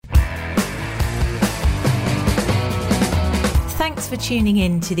Thanks for tuning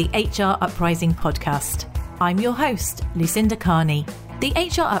in to the HR Uprising podcast. I'm your host, Lucinda Carney. The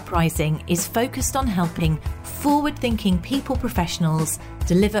HR Uprising is focused on helping forward-thinking people professionals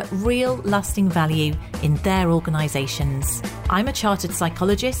deliver real lasting value in their organisations. I'm a chartered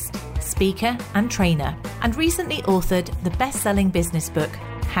psychologist, speaker and trainer, and recently authored the best-selling business book,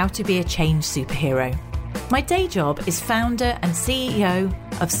 How to Be a Change Superhero. My day job is founder and CEO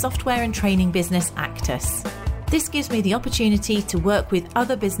of software and training business Actus. This gives me the opportunity to work with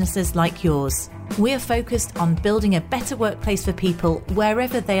other businesses like yours. We are focused on building a better workplace for people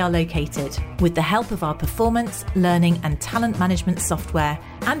wherever they are located, with the help of our performance, learning and talent management software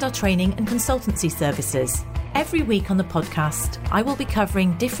and our training and consultancy services. Every week on the podcast, I will be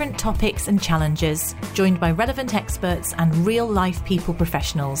covering different topics and challenges, joined by relevant experts and real-life people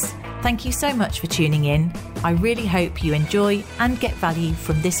professionals. Thank you so much for tuning in. I really hope you enjoy and get value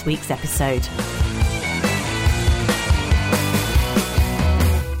from this week's episode.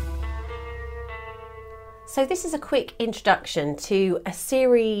 So this is a quick introduction to a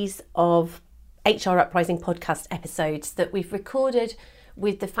series of HR Uprising podcast episodes that we've recorded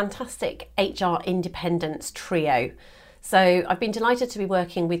with the fantastic HR Independence trio. So I've been delighted to be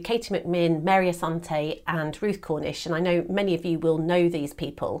working with Katie McMinn, Mary Asante and Ruth Cornish, and I know many of you will know these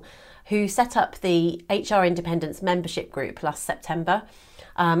people, who set up the HR Independence membership group last September,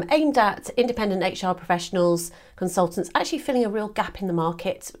 aimed at independent HR professionals, consultants, actually filling a real gap in the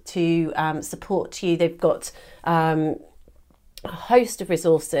market to support you. They've got a host of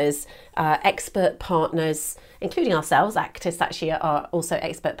resources, expert partners, including ourselves. Actus actually are also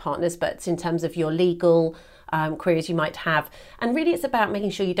expert partners, but in terms of your legal queries you might have. And really it's about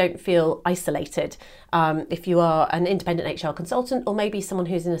making sure you don't feel isolated if you are an independent HR consultant or maybe someone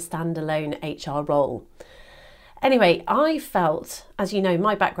who's in a standalone HR role. Anyway, I felt, as you know,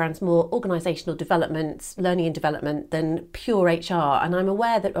 my background's more organisational development, learning and development than pure HR. And I'm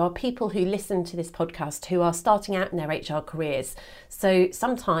aware that there are people who listen to this podcast who are starting out in their HR careers. So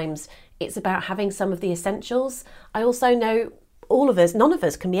sometimes it's about having some of the essentials. I also know none of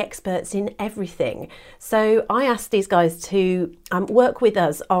us can be experts in everything. So I asked these guys to work with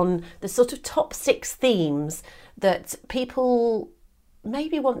us on the sort of top 6 themes that people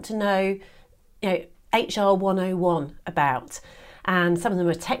maybe want to know, HR 101 about. And some of them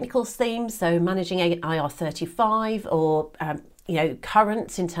are technical themes, so managing IR35 or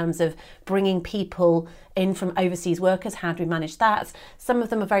currents in terms of bringing people in from overseas workers. How do we manage that? Some of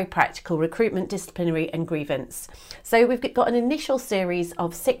them are very practical: recruitment, disciplinary and grievance. So we've got an initial series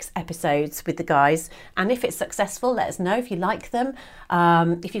of 6 episodes with the guys, and if it's successful, let us know if you like them.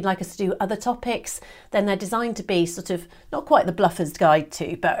 If you'd like us to do other topics, then they're designed to be sort of not quite the bluffer's guide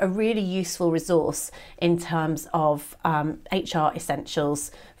to, but a really useful resource in terms of HR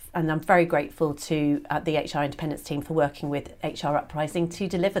essentials. And I'm very grateful to the HR Independence team for working with HR Uprising to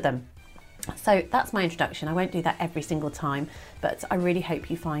deliver them. So that's my introduction. I won't do that every single time, but I really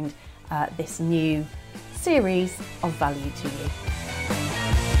hope you find this new series of value to you.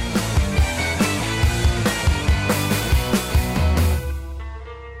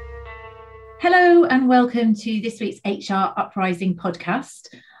 Hello and welcome to this week's HR Uprising podcast.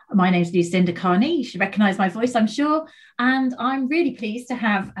 My name is Lucinda Carney. You should recognise my voice, I'm sure. And I'm really pleased to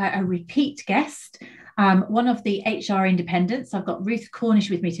have a repeat guest, one of the HR Independents. I've got Ruth Cornish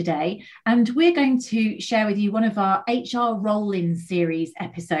with me today, and we're going to share with you one of our HR Roll-In series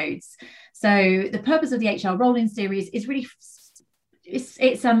episodes. So the purpose of the HR Roll-In series is really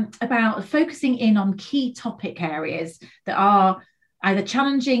it's about focusing in on key topic areas that are either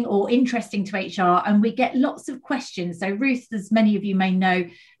challenging or interesting to HR, and we get lots of questions. So Ruth, as many of you may know,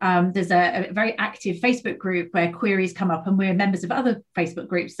 there's a very active Facebook group where queries come up, and we're members of other Facebook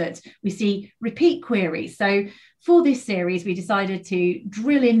groups that we see repeat queries. So for this series, we decided to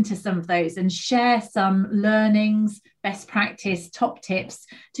drill into some of those and share some learnings, best practice, top tips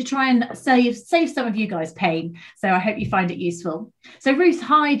to try and save some of you guys pain. So I hope you find it useful. So Ruth,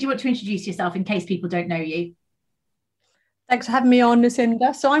 hi, do you want to introduce yourself in case people don't know you? Thanks for having me on,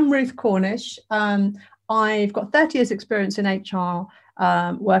 Lucinda. So I'm Ruth Cornish. I've got 30 years experience in HR,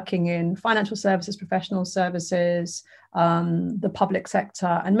 working in financial services, professional services, the public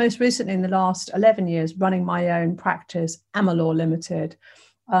sector, and most recently in the last 11 years running my own practice, Amalor Limited.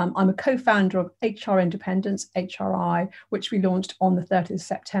 I'm a co-founder of HR Independence, HRI, which we launched on the 30th of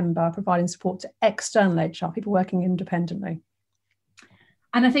September, providing support to external HR, people working independently.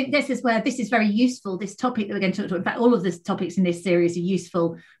 And I think this is where this is very useful, this topic that we're going to talk about. In fact, all of the topics in this series are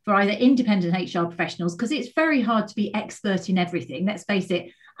useful for either independent HR professionals, because it's very hard to be expert in everything, let's face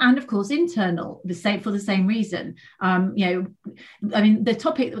it, and of course internal, for the same reason. The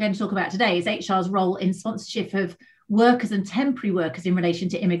topic that we're going to talk about today is HR's role in sponsorship of workers and temporary workers in relation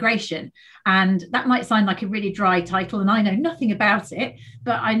to immigration. And that might sound like a really dry title, and I know nothing about it,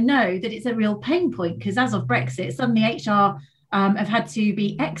 but I know that it's a real pain point, because as of Brexit, suddenly HR have had to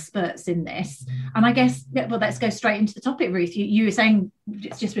be experts in this. And I guess, well, let's go straight into the topic, Ruth. You were saying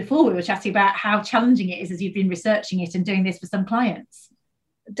just before we were chatting about how challenging it is as you've been researching it and doing this for some clients.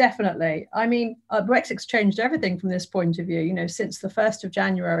 Definitely. I mean, Brexit's changed everything from this point of view. You know, since the 1st of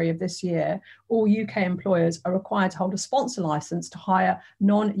January of this year, all UK employers are required to hold a sponsor license to hire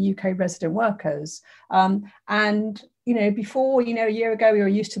non-UK resident workers. And, you know, before, you know, a year ago, we were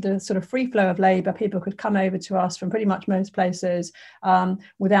used to the sort of free flow of labour. People could come over to us from pretty much most places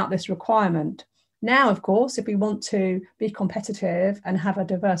without this requirement. Now, of course, if we want to be competitive and have a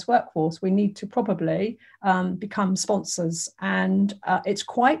diverse workforce, we need to probably become sponsors. And it's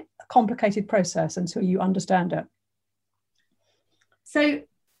quite a complicated process until you understand it. So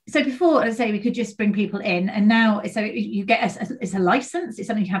before, as I say, we could just bring people in, and now, so you get it's a license, it's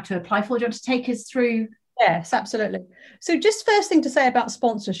something you have to apply for. Do you want to take us through? Yes, absolutely. So just first thing to say about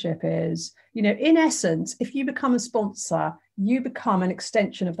sponsorship is, you know, in essence, if you become a sponsor, you become an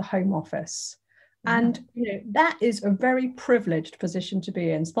extension of the Home Office. And you know, that is a very privileged position to be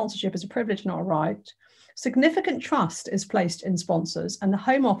in. Sponsorship is a privilege, not a right. Significant trust is placed in sponsors, and the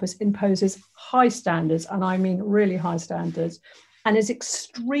Home Office imposes high standards, and I mean really high standards, and is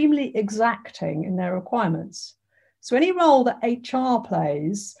extremely exacting in their requirements. So any role that HR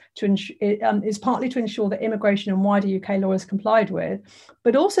plays is partly to ensure that immigration and wider UK law is complied with,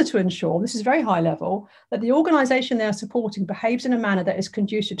 but also to ensure, this is very high level, that the organisation they are supporting behaves in a manner that is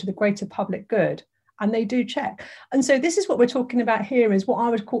conducive to the greater public good. And they do check. And so this is what we're talking about here, is what I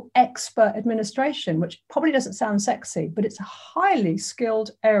would call expert administration, which probably doesn't sound sexy, but it's a highly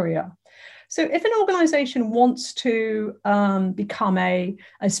skilled area. So if an organisation wants to become a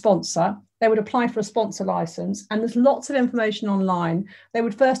sponsor, they would apply for a sponsor licence, and there's lots of information online. They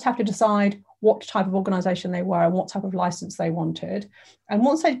would first have to decide what type of organisation they were and what type of licence they wanted. And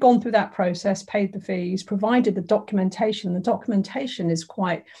once they'd gone through that process, paid the fees, provided the documentation is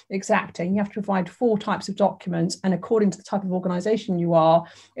quite exacting. You have to provide 4 types of documents, and according to the type of organisation you are,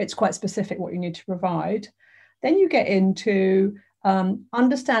 it's quite specific what you need to provide. Then you get into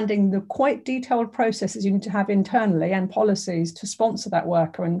understanding the quite detailed processes you need to have internally and policies to sponsor that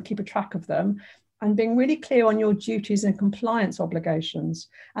worker and keep a track of them, and being really clear on your duties and compliance obligations.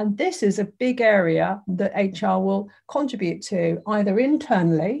 And this is a big area that HR will contribute to, either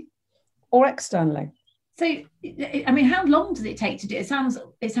internally or externally. So, I mean, how long does it take to do it?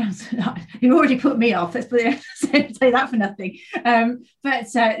 It sounds you already put me off. Let's say that for nothing.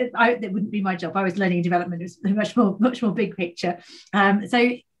 But that wouldn't be my job. I was learning development. It was much more big picture.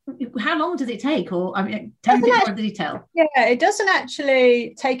 So how long does it take? Or, I mean, tell me a bit more of the detail. Yeah, it doesn't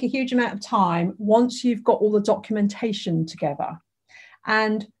actually take a huge amount of time once you've got all the documentation together.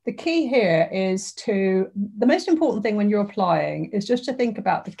 And the key here is the most important thing when you're applying is just to think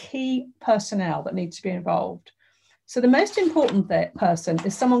about the key personnel that need to be involved. So the most important person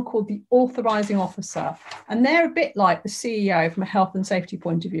is someone called the authorising officer, and they're a bit like the CEO from a health and safety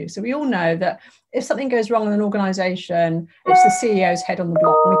point of view. So we all know that if something goes wrong in an organisation, it's the CEO's head on the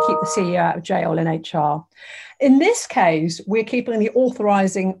block, and we keep the CEO out of jail in HR. In this case, we're keeping the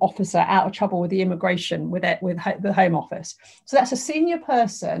authorising officer out of trouble with the immigration, with the Home Office. So that's a senior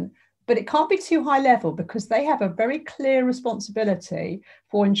person, but it can't be too high level, because they have a very clear responsibility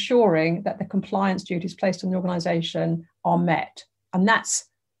for ensuring that the compliance duties placed on the organisation are met. And that's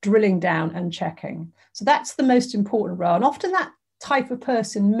drilling down and checking. So that's the most important role. And often that type of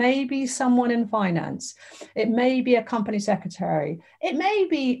person may be someone in finance. It may be a company secretary. It may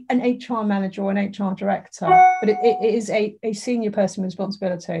be an HR manager or an HR director, but it is a senior person with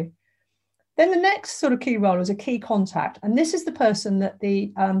responsibility. Then the next sort of key role is a key contact. And this is the person that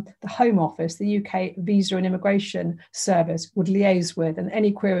the Home Office, the UK Visa and Immigration Service, would liaise with, and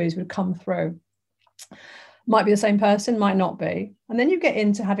any queries would come through. Might be the same person, might not be. And then you get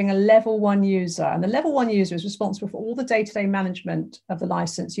into having a level 1 user. And the level 1 user is responsible for all the day-to-day management of the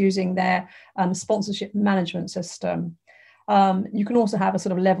licence using their sponsorship management system. You can also have a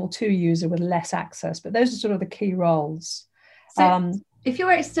sort of level 2 user with less access, but those are sort of the key roles. So if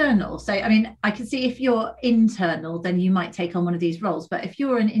you're external, so I mean, I can see if you're internal, then you might take on one of these roles. But if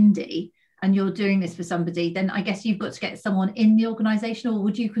you're an indie and you're doing this for somebody, then I guess you've got to get someone in the organisation, or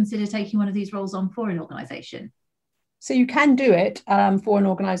would you consider taking one of these roles on for an organisation? So you can do it for an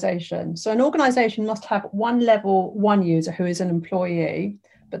organisation. So an organisation must have one level 1 user who is an employee,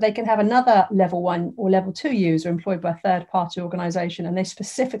 but they can have another level 1 or level 2 user employed by a third-party organisation, and they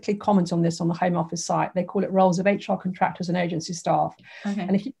specifically comment on this on the Home Office site. They call it roles of HR contractors and agency staff. Okay.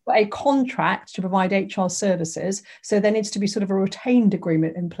 And if you've got a contract to provide HR services, so there needs to be sort of a retained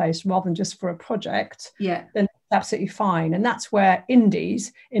agreement in place rather than just for a project, then that's absolutely fine. And that's where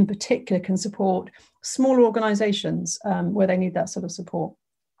indies in particular can support smaller organisations where they need that sort of support.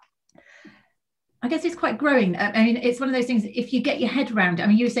 I guess it's quite growing. I mean, it's one of those things, if you get your head around it, I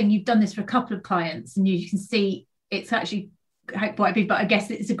mean, you were saying you've done this for a couple of clients and you can see it's actually quite big, but I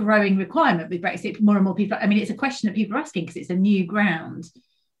guess it's a growing requirement with Brexit. More and more people, I mean, it's a question that people are asking because it's a new ground.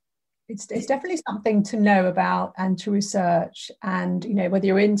 It's definitely something to know about and to research, and, you know, whether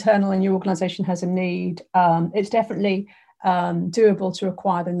you're internal and your organisation has a need, it's definitely doable to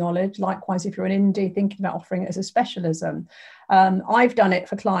acquire the knowledge. Likewise, if you're an indie thinking about offering it as a specialism, I've done it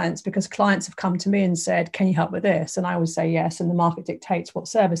for clients because clients have come to me and said, can you help with this? And I always say yes, and the market dictates what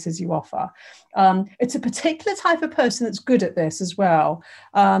services you offer. It's a particular type of person that's good at this as well,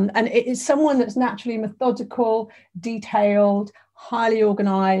 and it is someone that's naturally methodical, detailed, highly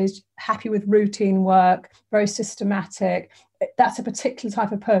organised, happy with routine work, very systematic. That's a particular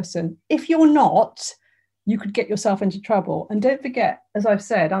type of person. If you're not, you could get yourself into trouble. And don't forget, as I've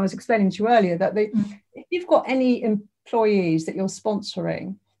said, I was explaining to you earlier, that if you've got any employees that you're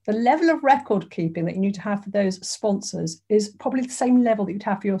sponsoring, the level of record keeping that you need to have for those sponsors is probably the same level that you'd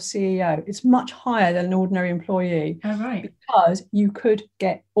have for your CEO. It's much higher than an ordinary employee. Oh, right. Because you could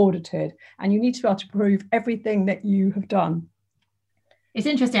get audited and you need to be able to prove everything that you have done. It's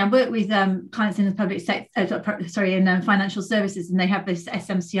interesting. I work with clients in the public sector, in financial services, and they have this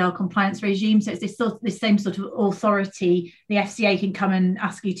SMCR compliance regime. So it's this same sort of authority. The FCA can come and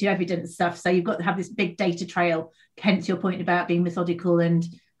ask you to evidence stuff. So you've got to have this big data trail, hence your point about being methodical and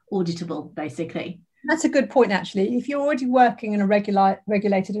auditable, basically. That's a good point, actually. If you're already working in a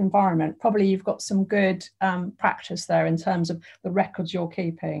regulated environment, probably you've got some good practice there in terms of the records you're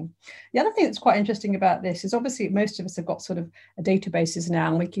keeping. The other thing that's quite interesting about this is obviously most of us have got sort of databases now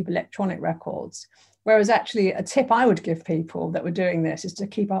and we keep electronic records. Whereas actually a tip I would give people that were doing this is to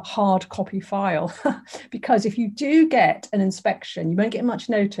keep a hard copy file, because if you do get an inspection, you won't get much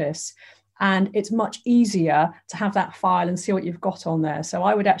notice. And it's much easier to have that file and see what you've got on there. So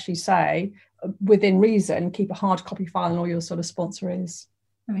I would actually say, within reason, keep a hard copy file on all your sort of sponsorees.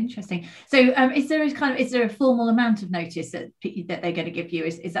 Oh, interesting. So is there a formal amount of notice that they're going to give you?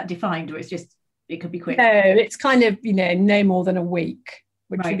 Is that defined, or it's just, it could be quick? No, it's kind of, no more than a week,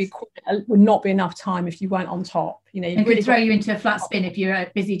 which right. would not be enough time if you weren't on top. You really could throw you into a flat spin if you're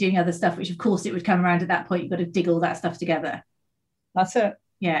busy doing other stuff, which of course it would come around at that point. You've got to dig all that stuff together. That's it.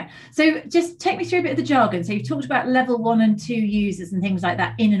 Yeah. So just take me through a bit of the jargon. So you've talked about level 1 and 2 users and things like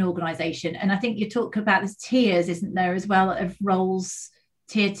that in an organisation. And I think you talk about there's tiers, isn't there, as well, of roles,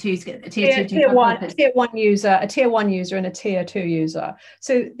 tier 2s, tier one user, a tier 1 user and a tier 2 user.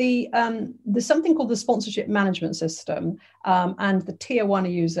 So there's something called the sponsorship management system, and the tier 1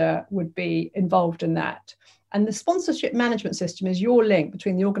 user would be involved in that. And the sponsorship management system is your link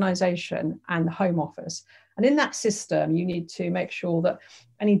between the organisation and the Home Office. And in that system, you need to make sure that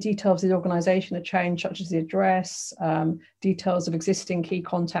any details of the organisation are changed, such as the address, details of existing key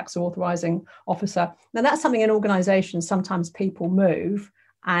contacts or authorising officer. Now, that's something in organisations, sometimes people move,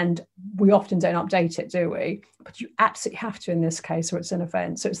 and we often don't update it, do we? But you absolutely have to in this case, or it's an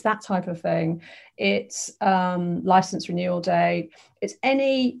offence. So it's that type of thing. It's licence renewal date. It's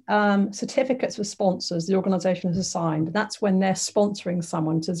any certificates for sponsors the organisation has assigned. That's when they're sponsoring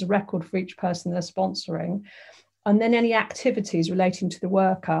someone. So there's a record for each person they're sponsoring. And then any activities relating to the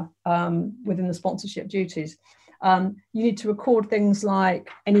worker within the sponsorship duties. You need to record things like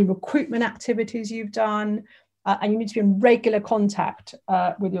any recruitment activities you've done, and you need to be in regular contact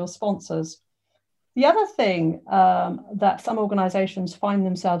with your sponsors. The other thing that some organisations find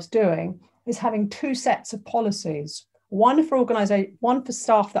themselves doing is having 2 sets of policies, one for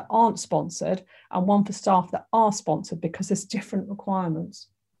staff that aren't sponsored and one for staff that are sponsored, because there's different requirements.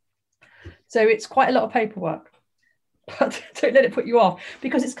 So it's quite a lot of paperwork, but don't let it put you off,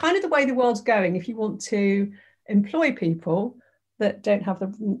 because it's kind of the way the world's going. If you want to employ people that don't have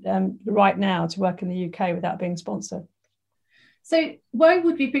the right now to work in the UK without being sponsored. So why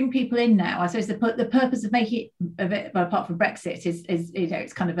would we bring people in now? I suppose the purpose of making it, well, apart from Brexit, is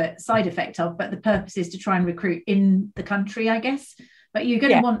it's kind of a side effect of, but the purpose is to try and recruit in the country, I guess. But you're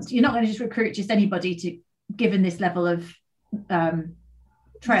not going to just recruit just anybody given this level of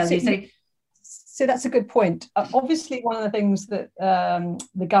trail. So that's a good point. Obviously, one of the things that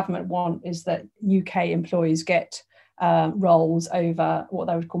the government want is that UK employees get roles over what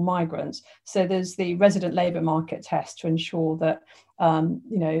they would call migrants. So there's the resident labour market test to ensure that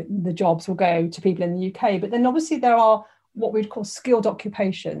the jobs will go to people in the UK. But then obviously there are what we'd call skilled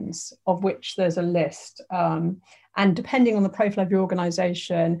occupations, of which there's a list. And depending on the profile of your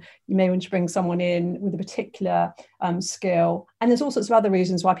organisation, you may want to bring someone in with a particular skill. And there's all sorts of other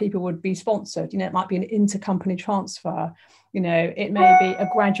reasons why people would be sponsored. It might be an intercompany transfer. It may be a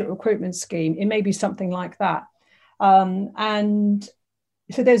graduate recruitment scheme. It may be something like that. And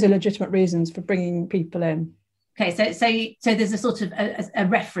so those are legitimate reasons for bringing people in. Okay, so there's a sort of a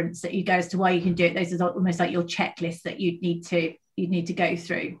reference that you go as to why you can do it. Those are almost like your checklist that you'd need to go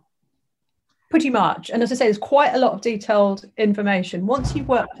through. Pretty much. And as I say, there's quite a lot of detailed information. Once you've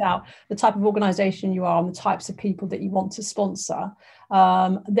worked out the type of organisation you are and the types of people that you want to sponsor,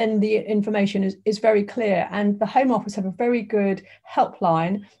 then the information is very clear. And the Home Office have a very good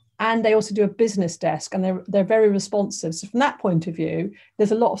helpline, and they also do a business desk, and they're very responsive. So from that point of view,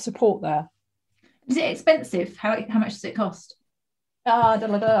 there's a lot of support there. Is it expensive? How much does it cost? I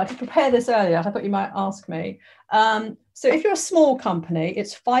did prepare this earlier. I thought you might ask me. So if you're a small company,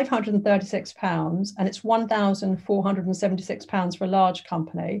 it's £536 and it's £1,476 for a large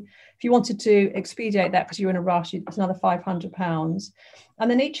company. If you wanted to expedite that because you're in a rush, it's another £500.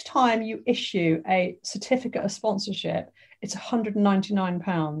 And then each time you issue a certificate of sponsorship, it's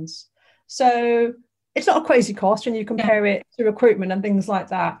 £199. So it's not a crazy cost when you compare it to recruitment and things like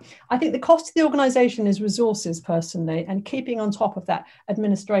that. I think the cost to the organisation is resources, personally, and keeping on top of that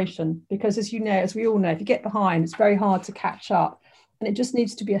administration, because as we all know, if you get behind, it's very hard to catch up, and it just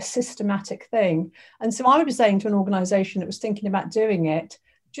needs to be a systematic thing. And so I would be saying to an organisation that was thinking about doing it,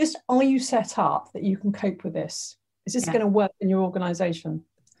 just, are you set up that you can cope with this? Is this going to work in your organisation?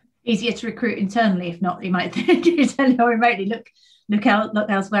 Easier to recruit internally. If not, you might think internally or remotely look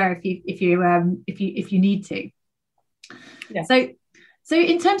elsewhere if you need to. Yeah. So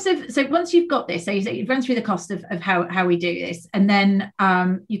in terms of, once you've got this, so you've run through the cost of how we do this, and then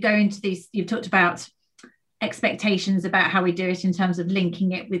you go into these. You've talked about expectations about how we do it in terms of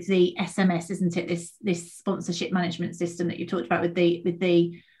linking it with the SMS, isn't it? This sponsorship management system that you talked about with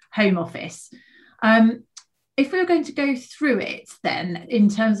the Home Office. If we were going to go through it, then in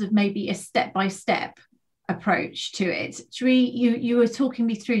terms of maybe a step-by-step approach to it, you were talking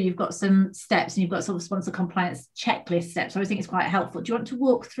me through, you've got some steps and you've got sort of sponsor compliance checklist steps. I think it's quite helpful. Do you want to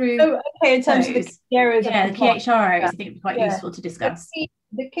walk through in terms of the key areas? Yeah, the key HR areas, I think it'd be quite useful to discuss.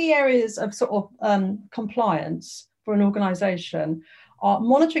 The key areas of sort of compliance for an organisation are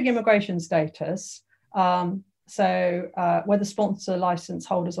monitoring immigration status. So whether sponsor licence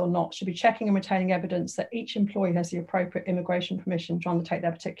holders or not should be checking and retaining evidence that each employee has the appropriate immigration permission to undertake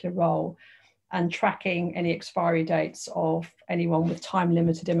their particular role, and tracking any expiry dates of anyone with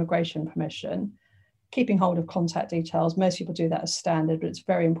time-limited immigration permission, keeping hold of contact details. Most people do that as standard, but it's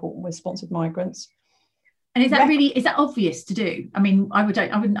very important with sponsored migrants. And is that obvious to do? I mean, I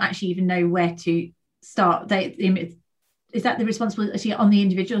wouldn't actually even know where to start. Is that the responsibility on the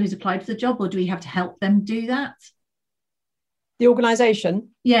individual who's applied for the job, or do we have to help them do that? The organisation?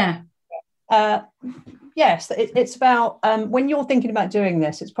 Yeah. Yes, it's about when you're thinking about doing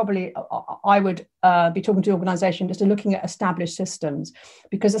this, it's probably, I would be talking to the organisation just looking at established systems,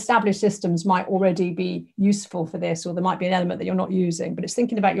 because established systems might already be useful for this, or there might be an element that you're not using, but it's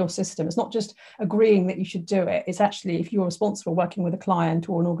thinking about your system. It's not just agreeing that you should do it. It's actually, if you're responsible working with a client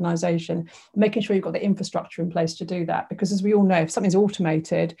or an organisation, making sure you've got the infrastructure in place to do that. Because as we all know, if something's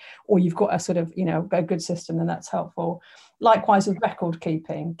automated or you've got a sort of, a good system, then that's helpful. Likewise with record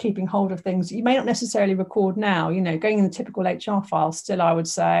keeping hold of things you may not necessarily record now, going in the typical HR file. Still, I would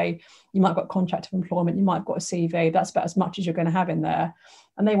say you might have got contract of employment, you might have got a CV, that's about as much as you're going to have in there.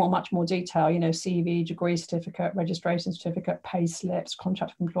 And they want much more detail, CV, degree certificate, registration certificate, pay slips,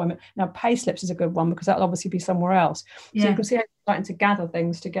 contract of employment. Now, pay slips is a good one because that'll obviously be somewhere else. So you can see how you're starting to gather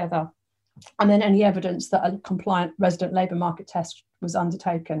things together. And then any evidence that a compliant resident labour market test was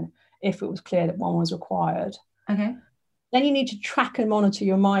undertaken, if it was clear that one was required. Okay. Then you need to track and monitor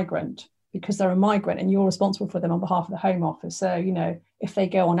your migrant, because they're a migrant and you're responsible for them on behalf of the Home Office. So, if they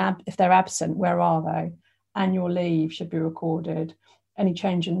go on, if they're absent, where are they? Annual leave should be recorded. Any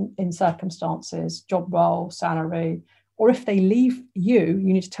change in circumstances, job role, salary, or if they leave you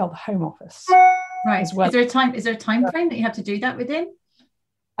need to tell the Home Office. Right. As well. Is there a time frame that you have to do that within?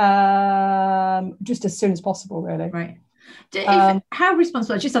 Just as soon as possible, really. Right. How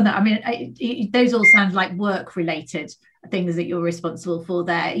responsible, just on that, I mean, those all sound like work related things that you're responsible for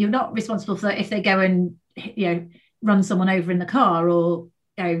there. You're not responsible for if they go and run someone over in the car, or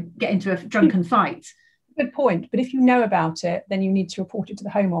get into a drunken fight. good point. But if you know about it, then you need to report it to the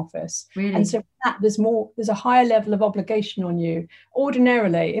Home Office. Really? And so for that, there's a higher level of obligation on you.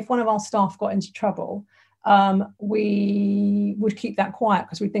 Ordinarily, if one of our staff got into trouble, we would keep that quiet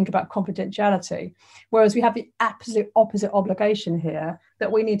because we think about confidentiality. Whereas we have the absolute opposite obligation here,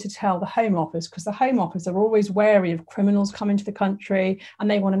 that we need to tell the Home Office, because the Home Office are always wary of criminals coming to the country and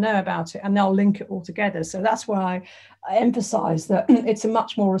they want to know about it and they'll link it all together. So that's why I emphasize that it's a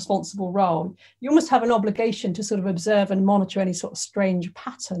much more responsible role. You almost have an obligation to sort of observe and monitor any sort of strange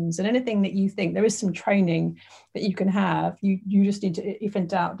patterns, and anything that you think there is some training that you can have, you just need to, if in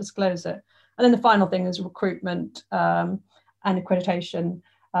doubt, disclose it. And then the final thing is recruitment and accreditation,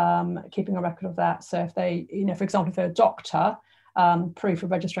 keeping a record of that. So if they, for example, if they're a doctor, proof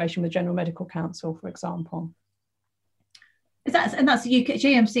of registration with the General Medical Council, for example. That's UK.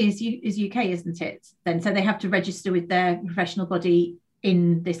 GMC is UK, isn't it? Then, so they have to register with their professional body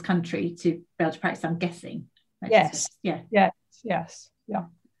in this country to be able to practice, I'm guessing. Yes. Yeah. Yes. Yeah.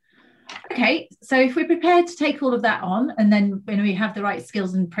 Okay, so if we're prepared to take all of that on, and then when we have the right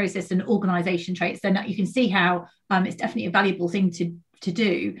skills and process and organisation traits, then you can see how it's definitely a valuable thing to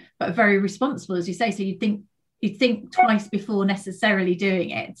do, but very responsible, as you say. So you'd think twice before necessarily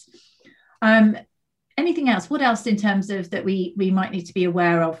doing it. Anything else? What else in terms of that we might need to be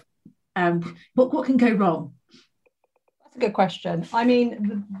aware of? What can go wrong? That's a good question. I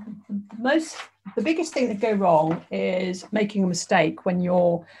mean, the biggest thing that go wrong is making a mistake when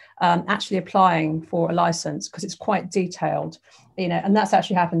you're actually applying for a license, because it's quite detailed, and that's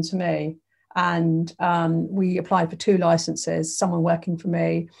actually happened to me. And we applied for 2 licenses. Someone working for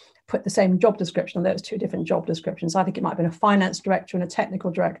me put the same job description, although it was 2 different job descriptions. I think it might have been a finance director and a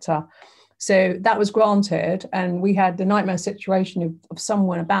technical director. So that was granted, and we had the nightmare situation of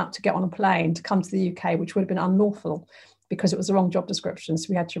someone about to get on a plane to come to the UK, which would have been unlawful because it was the wrong job description. So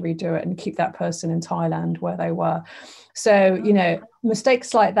we had to redo it and keep that person in Thailand where they were. So,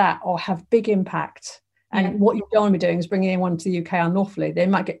 mistakes like that or have big impact. And what you don't want to be doing is bringing anyone to the UK unlawfully. They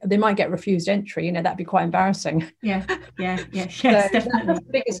might get refused entry. That'd be quite embarrassing. Yeah. Yes, so definitely. That's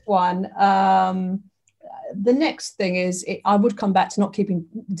the biggest one. The next thing is I would come back to not keeping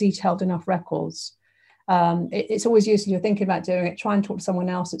detailed enough records. It's always useful, you're thinking about doing it, try and talk to someone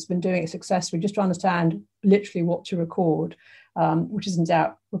else that's been doing it successfully, just to understand literally what to record, which is in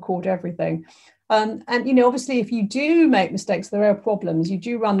doubt, record everything. And obviously, if you do make mistakes, there are problems. You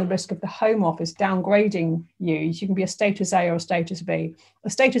do run the risk of the Home Office downgrading you. You can be a status A or a status B. A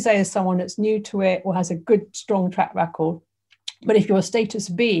status A is someone that's new to it or has a good, strong track record. But if you're a status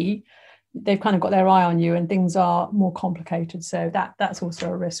B, they've kind of got their eye on you and things are more complicated. So that's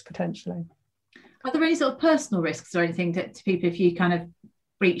also a risk potentially. Are there any sort of personal risks or anything to people if you kind of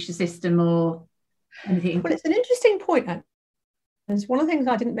breach the system or anything? Well, it's an interesting point. There's one of the things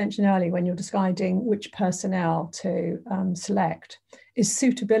I didn't mention earlier when you're deciding which personnel to select is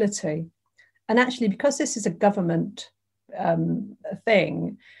suitability. And actually, because this is a government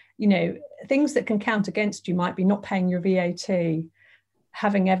thing, things that can count against you might be not paying your VAT,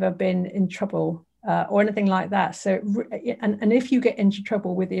 having ever been in trouble or anything like that. So, and if you get into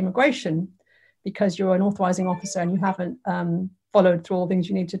trouble with the immigration because you're an authorising officer and you haven't followed through all the things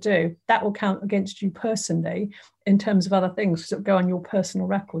you need to do, that will count against you personally in terms of other things that go on your personal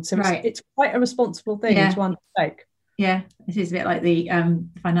record. So it's quite a responsible thing to undertake. Yeah, it is a bit like the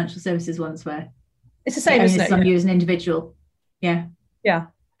financial services ones where it's the same, isn't it? On you as an individual. Yeah.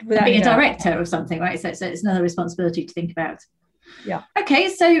 Being a director or something, right? So it's another responsibility to think about. Yeah. Okay,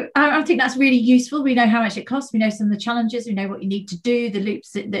 so I think that's really useful. We know how much it costs. We know some of the challenges. We know what you need to do, the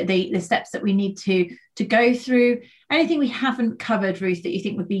loops, the steps that we need to go through. Anything we haven't covered, Ruth, that you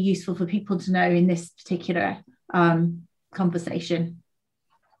think would be useful for people to know in this particular conversation?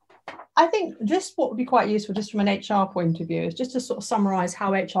 I think just what would be quite useful, just from an HR point of view, is just to sort of summarise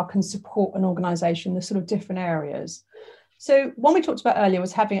how HR can support an organisation in the sort of different areas. So one we talked about earlier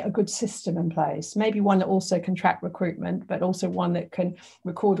was having a good system in place, maybe one that also can track recruitment, but also one that can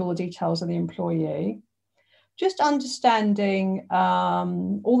record all the details of the employee. Just understanding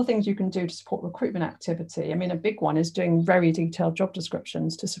all the things you can do to support recruitment activity. I mean, a big one is doing very detailed job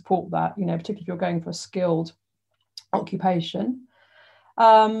descriptions to support that, particularly if you're going for a skilled occupation.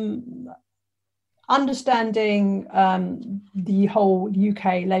 Understanding the whole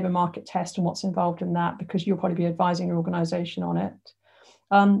UK labour market test and what's involved in that, because you'll probably be advising your organisation on it.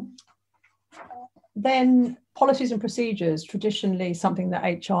 Then policies and procedures, traditionally something that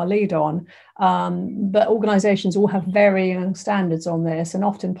HR lead on, but organisations all have varying standards on this, and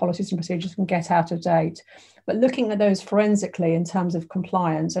often policies and procedures can get out of date. But looking at those forensically in terms of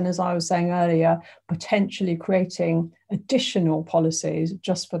compliance, and as I was saying earlier, potentially creating additional policies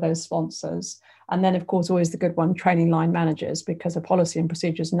just for those sponsors, And then, of course, always the good one, training line managers, because a policy and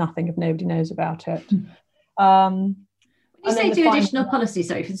procedure is nothing if nobody knows about it. When you say do additional policy,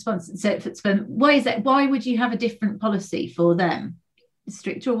 sorry, for the sponsors, why is that? Why would you have a different policy for them?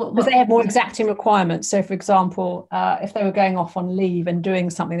 Stricter, because they have more exacting requirements. So, for example, if they were going off on leave and doing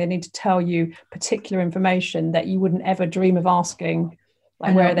something, they need to tell you particular information that you wouldn't ever dream of asking,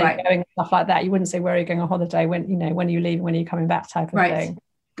 like where are they going, stuff like that. You wouldn't say where are you going on holiday, when are you leaving, when are you coming back, type of thing.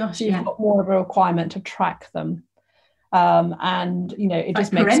 Gosh, so you've got more of a requirement to track them. And it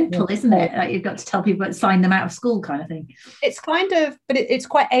just makes parental, isn't it? Like you've got to tell people, sign them out of school kind of thing. It's kind of, but it's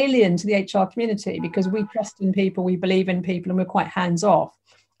quite alien to the HR community, because we trust in people, we believe in people, and we're quite hands off.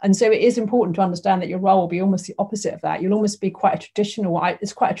 And so it is important to understand that your role will be almost the opposite of that. You'll almost be quite a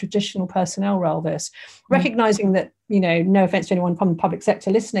traditional personnel role, this. Recognizing that, no offense to anyone from the public sector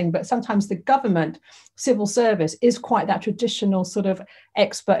listening, but sometimes the government civil service is quite that traditional sort of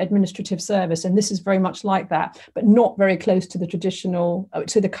expert administrative service. And this is very much like that, but not very close to the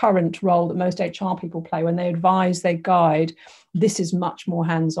to the current role that most HR people play when they advise, they guide. This is much more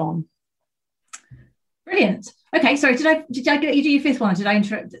hands-on. Brilliant. Okay, sorry, did I get you do your fifth one? Did I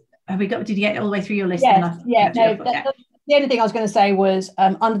interrupt? Did you get all the way through your list? The only thing I was going to say was,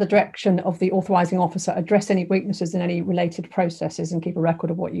 under the direction of the authorising officer, address any weaknesses in any related processes and keep a record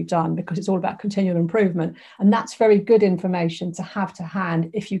of what you've done, because it's all about continual improvement. And that's very good information to have to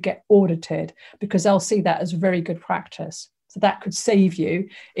hand if you get audited, because they'll see that as very good practice. So that could save you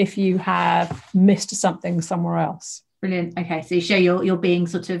if you have missed something somewhere else. Brilliant. Okay, so you show you're being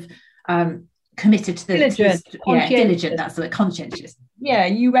sort of committed to the diligent. That's the conscientious. Yeah,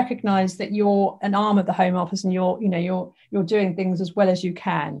 you recognise that you're an arm of the Home Office, and you're doing things as well as you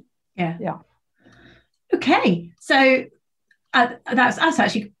can. Yeah. Okay, so that's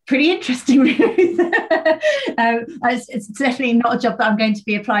actually pretty interesting. It's definitely not a job that I'm going to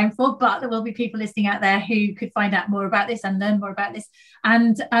be applying for, but there will be people listening out there who could find out more about this and learn more about this.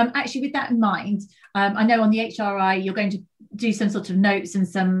 And actually, with that in mind, I know on the HRI you're going to do some sort of notes and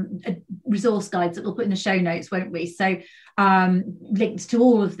some resource guides that we'll put in the show notes, won't we? So links to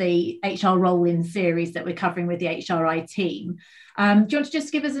all of the HR roll-in series that we're covering with the HRI team. Do you want to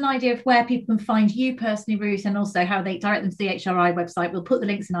just give us an idea of where people can find you personally, Ruth, and also how they direct them to the HRI website? We'll put the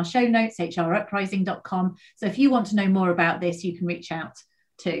links in our show notes, hruprising.com. So if you want to know more about this, you can reach out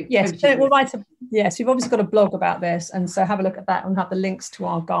to. Yes, so we'll write yes, you've obviously got a blog about this, and so have a look at that and have the links to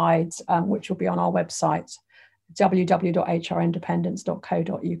our guides, which will be on our website,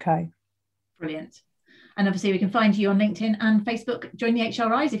 www.hrindependence.co.uk. Brilliant. And obviously we can find you on LinkedIn and Facebook. Join the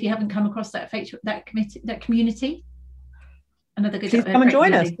HRIs if you haven't come across that community. Another good. Please come and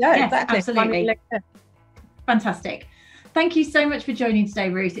join us. Yeah, exactly. Absolutely. Fantastic. Thank you so much for joining today,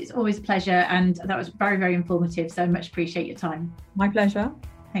 Ruth. It's always a pleasure, and that was very, very informative. So much appreciate your time. My pleasure.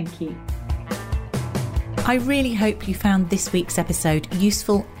 Thank you. I really hope you found this week's episode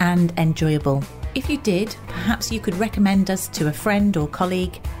useful and enjoyable. If you did, perhaps you could recommend us to a friend or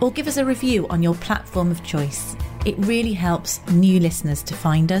colleague, or give us a review on your platform of choice. It really helps new listeners to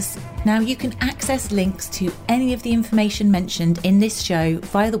find us. Now you can access links to any of the information mentioned in this show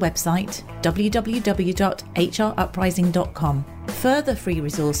via the website www.hruprising.com. Further free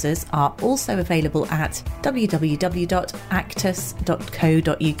resources are also available at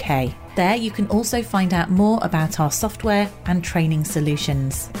www.actus.co.uk. There you can also find out more about our software and training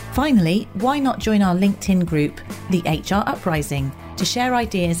solutions. Finally, why not join our LinkedIn group, the HR Uprising, to share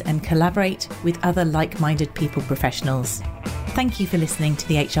ideas and collaborate with other like-minded people professionals. Thank you for listening to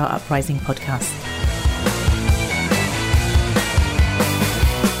the HR Uprising podcast.